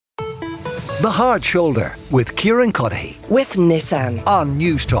The Hard Shoulder with Kieran Cuddihy with Nissan on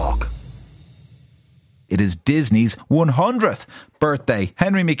News Talk. It is Disney's 100th birthday.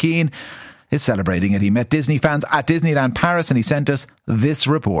 Henry McKean is celebrating it. He met Disney fans at Disneyland Paris and he sent us this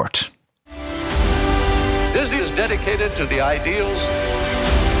report. Disney is dedicated to the ideals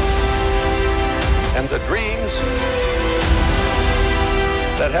and the dreams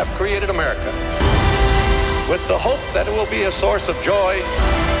that have created America, with the hope that it will be a source of joy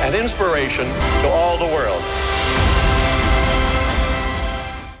and inspiration to all the world.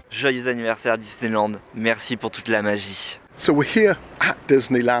 Joyeux anniversaire Disneyland. Merci pour toute la magie. So we're here at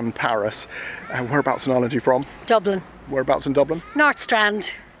Disneyland Paris. Whereabouts in Ireland are you from? Dublin. Whereabouts in Dublin? North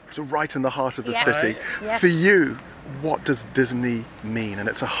Strand. So right in the heart of the Yeah. city. Yes. For you, what does Disney mean? And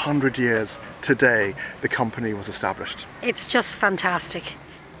it's 100 years today the company was established. It's just fantastic.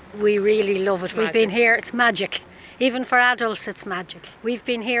 We really love it. We've been here, it's magic. Even for adults, it's magic. We've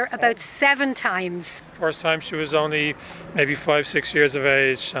been here about 7 times. First time she was only maybe 5-6 years of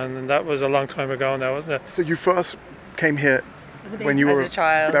age, and that was a long time ago now, wasn't it? So you first came here when you were as a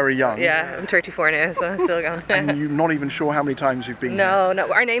child. very young. Yeah, I'm 34 now, so I'm still going. And you're not even sure how many times you've been here?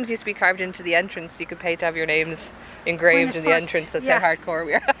 No, our names used to be carved into the entrance. You could pay to have your names engraved in the entrance. That's how hardcore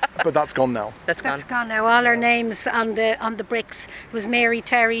we are. But that's gone now. That's gone now. All our names on the bricks. It was Mary,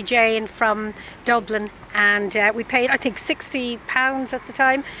 Terry, Jane from Dublin, and we paid I think £60 at the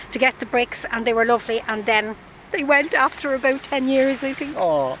time to get the bricks, and they were lovely. And then they went after about 10 years, I think.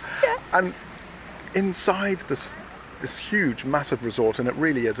 Oh, yeah. And inside this huge, massive resort, and it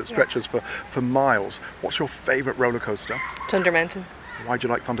really is, it stretches for miles. What's your favourite roller coaster? Thunder Mountain. Why do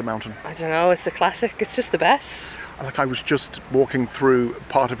you like Thunder Mountain? I don't know, it's a classic. It's just the best. I was just walking through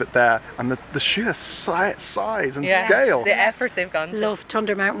part of it there, and the sheer size and scale. The effort they've gone to. Love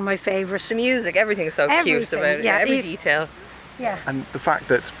Thunder Mountain, my favourite. The music, everything is so cute about it. Yeah, every detail. Yeah. And the fact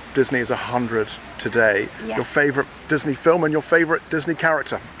that Disney is 100 today, Yes. your favourite Disney film and your favourite Disney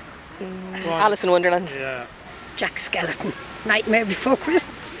character? Alice in Wonderland. Yeah. Jack Skellington, Nightmare Before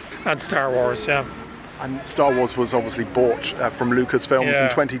Christmas. And Star Wars, yeah. And Star Wars was obviously bought from Lucasfilms in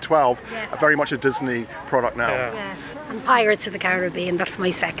 2012. Yes. Very much a Disney product now. Yeah. Yes. And Pirates of the Caribbean, that's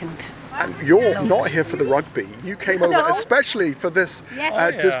my second. And you're not here for the rugby. You came over especially for this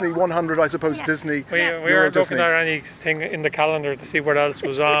Disney 100, I suppose, Disney. We were looking at anything in the calendar to see what else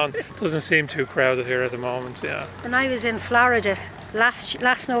was on. Doesn't seem too crowded here at the moment, yeah. When I was in Florida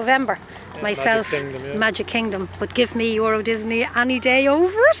last November, myself, Magic Kingdom, but give me Euro Disney any day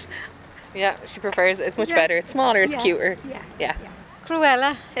over it. Yeah, she prefers it. It's much better. It's smaller, it's cuter. Yeah.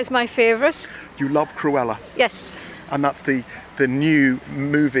 Cruella is my favourite. You love Cruella. Yes. And that's the new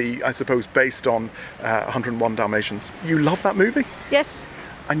movie, I suppose, based on 101 Dalmatians. You love that movie? Yes.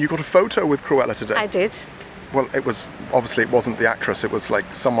 And you got a photo with Cruella today? I did. Well, it wasn't the actress, it was like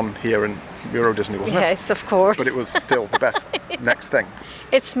someone here in Euro Disney, wasn't it? Yes, of course. But it was still the best next thing.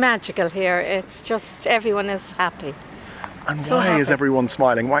 It's magical here. It's just everyone is happy. And so why happy. is everyone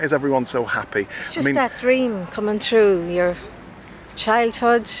smiling? Why is everyone so happy? It's just that dream coming true, your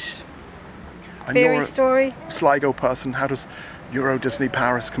childhood, fairy story. Sligo person, how does Euro Disney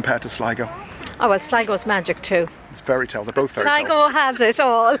Paris compare to Sligo? Oh, well, Sligo's magic too. It's fairy tale, they're both fairy tales. Sligo has it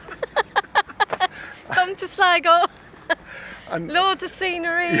all. Come to Sligo. And loads of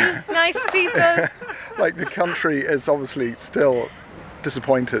scenery, nice people. Like the country is obviously still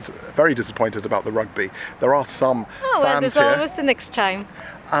disappointed, very disappointed about the rugby. There are some fans there's here. always the next time.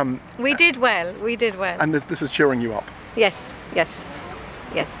 We did well. And this is cheering you up. Yes.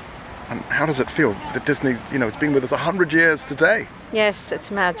 And how does it feel that Disney's, it's been with us 100 years today? Yes, it's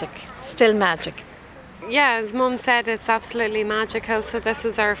magic. Still magic. Yeah, as Mum said, it's absolutely magical. So this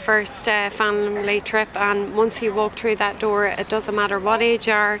is our first family trip, and once you walk through that door, it doesn't matter what age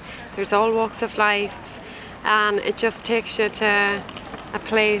you are, there's all walks of life, and it just takes you to a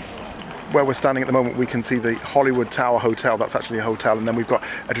place. Where we're standing at the moment, we can see the Hollywood Tower Hotel. That's actually a hotel, and then we've got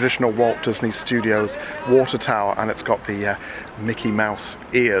a traditional Walt Disney Studios water tower, and it's got the Mickey Mouse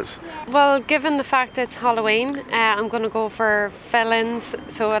ears. Well, given the fact it's Halloween, I'm going to go for villains,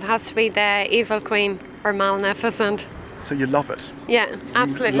 so it has to be the Evil Queen or Maleficent. So you love it? Yeah,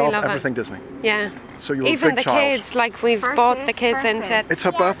 absolutely you love everything it. Disney? Yeah. So you're even a big the child. kids, like we've brought the kids into it. It's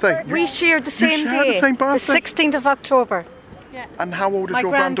her birthday. We share the same share day. the same birthday? The 16th of October. Yeah. And how old is My your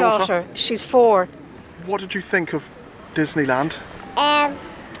granddaughter? She's 4. What did you think of Disneyland?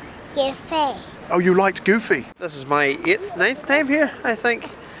 Goofy. Oh, you liked Goofy? This is my 8th, 9th time here, I think.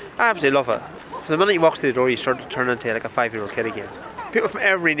 I absolutely love it. So the minute you walk through the door, you start to turn into like a 5-year-old kid again. People from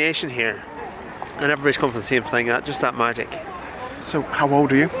every nation here, and everybody's come for the same thing, just that magic. So how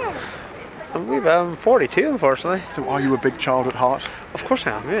old are you? I'm 42, unfortunately. So are you a big child at heart? Of course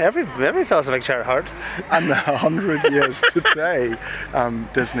I am. Yeah, every fella's a big child at heart. And 100 years today,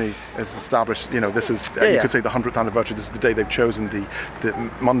 Disney is established. This is you could say the 100th anniversary. This is the day they've chosen,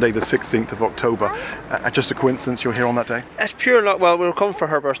 the Monday, the 16th of October. Just a coincidence you're here on that day? It's pure luck. Well, we were coming for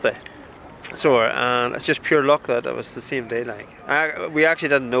her birthday. So, and it's just pure luck that it was the same day. We actually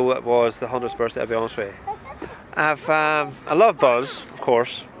didn't know it was the 100th birthday, I'll be honest with you. I love Buzz, of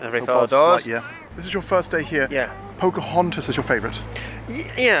course. Every fellow does. Right, yeah. This is your first day here. Yeah. Pocahontas is your favourite?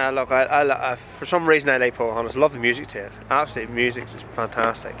 Yeah, look, I for some reason I like Pocahontas. I love the music to it. Absolutely, music is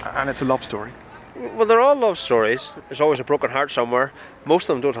fantastic. And it's a love story? Well, they're all love stories. There's always a broken heart somewhere. Most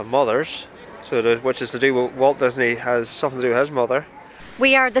of them don't have mothers, which is to do with Walt Disney has something to do with his mother.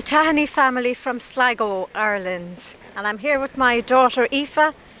 We are the Tahani family from Sligo, Ireland. And I'm here with my daughter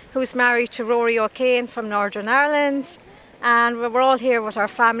Aoife, who's married to Rory O'Kane from Northern Ireland. And we're all here with our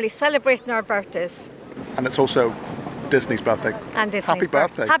family celebrating our birthdays. And it's also Disney's birthday. And Disney's Happy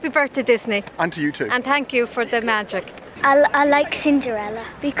birthday. Happy birthday, Disney. And to you too. And thank you for the magic. I like Cinderella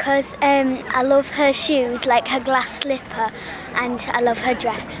because I love her shoes, like her glass slipper, and I love her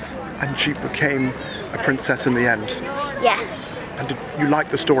dress. And she became a princess in the end. Yeah. And did you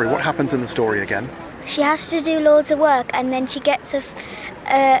like the story? What happens in the story again? She has to do loads of work, and then she gets a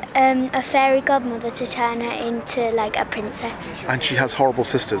fairy godmother to turn her into like a princess. And she has horrible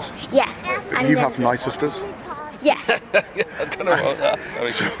sisters. Yeah. And you have nice sisters? Yeah. I don't know what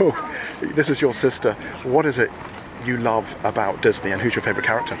that's. So, this is your sister. What is it you love about Disney, and who's your favourite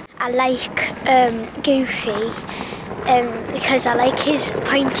character? I like Goofy because I like his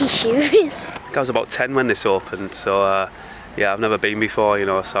pointy shoes. I was about 10 when this opened, so I've never been before,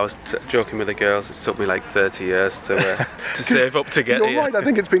 so I was joking with the girls. It took me like 30 years to save up to get You're here. right, I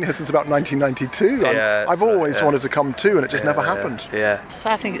think it's been here since about 1992. I've always wanted to come too, and it just never happened. Yeah.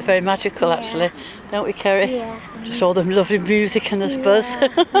 I think it's very magical, actually, don't we, Kerry? Yeah. Just all the lovely music and the buzz.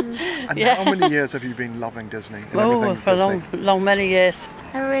 And how many years have you been loving Disney? Oh, for long, many years.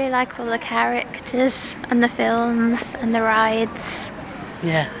 I really like all the characters and the films and the rides.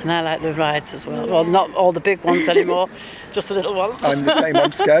 Yeah, and I like the rides as well. Well, not all the big ones anymore, just the little ones. I'm the same.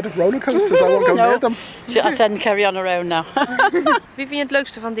 I'm scared of roller coasters. I won't go near them. I send Kerry on around now. Wie vind je het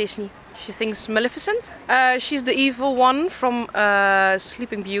leukste van Disney? She thinks Maleficent. She's the evil one from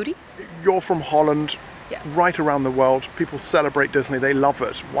Sleeping Beauty. You're from Holland. Yeah. Right around the world, people celebrate Disney. They love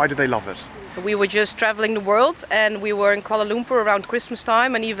it. Why do they love it? We were just traveling the world, and we were in Kuala Lumpur around Christmas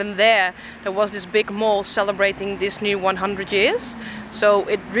time, and even there was this big mall celebrating Disney 100 years. So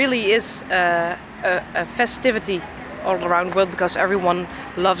it really is a festivity all around the world because everyone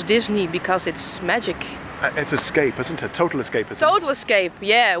loves Disney because it's magic. It's escape, isn't it? Total escapism. Total escape,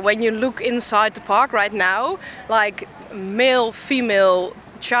 yeah. When you look inside the park right now, like male, female,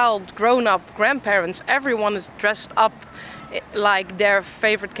 child, grown-up, grandparents, everyone is dressed up like their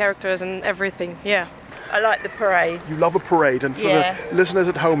favorite characters and everything, yeah. I like the parade. You love a parade, and for the listeners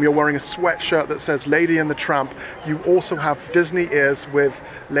at home, you're wearing a sweatshirt that says Lady and the Tramp. You also have Disney ears with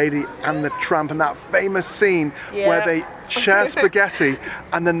Lady and the Tramp, and that famous scene where they share spaghetti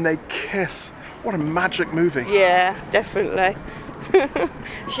and then they kiss. What a magic movie. Yeah, definitely.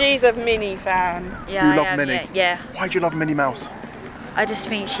 She's a Minnie fan. Yeah, you love Minnie? Yeah. Why do you love Minnie Mouse? I just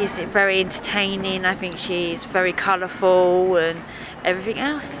think she's very entertaining. I think she's very colourful and everything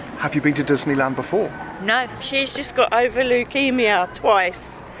else. Have you been to Disneyland before? No. She's just got over leukemia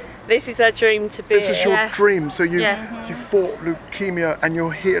twice. This is her dream to be. This is your dream. So you fought leukemia and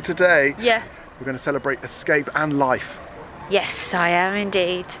you're here today. Yeah. We're going to celebrate escape and life. Yes, I am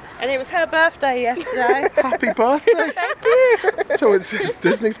indeed. And it was her birthday yesterday. Happy birthday. Thank you. So it's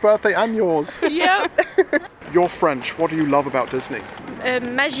Disney's birthday and yours. Yeah. You're French. What do you love about Disney?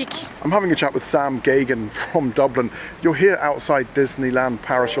 Magic. I'm having a chat with Sam Gagan from Dublin. You're here outside Disneyland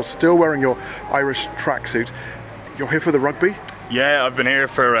Paris. You're still wearing your Irish tracksuit. You're here for the rugby? Yeah, I've been here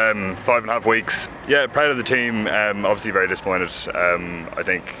for 5.5 weeks. Yeah, proud of the team. Obviously very disappointed. I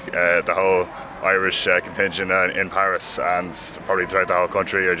think the whole Irish contingent in Paris and probably throughout the whole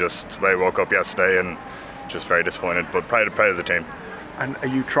country I woke up yesterday and just very disappointed, but proud of the team. And are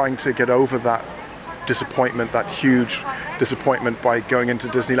you trying to get over that disappointment, that huge disappointment, by going into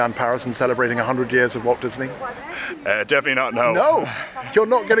Disneyland Paris and celebrating 100 years of Walt Disney? Definitely not, no. No? You're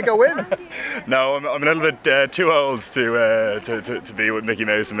not going to go in? No, I'm a little bit too old to be with Mickey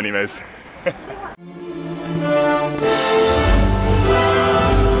Mouse and Minnie Mouse.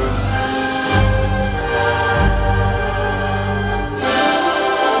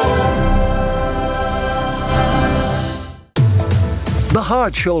 The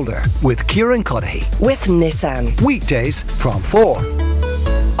Hard Shoulder with Kieran Cuddihy. With Nissan. Weekdays from 4.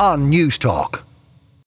 on News Talk.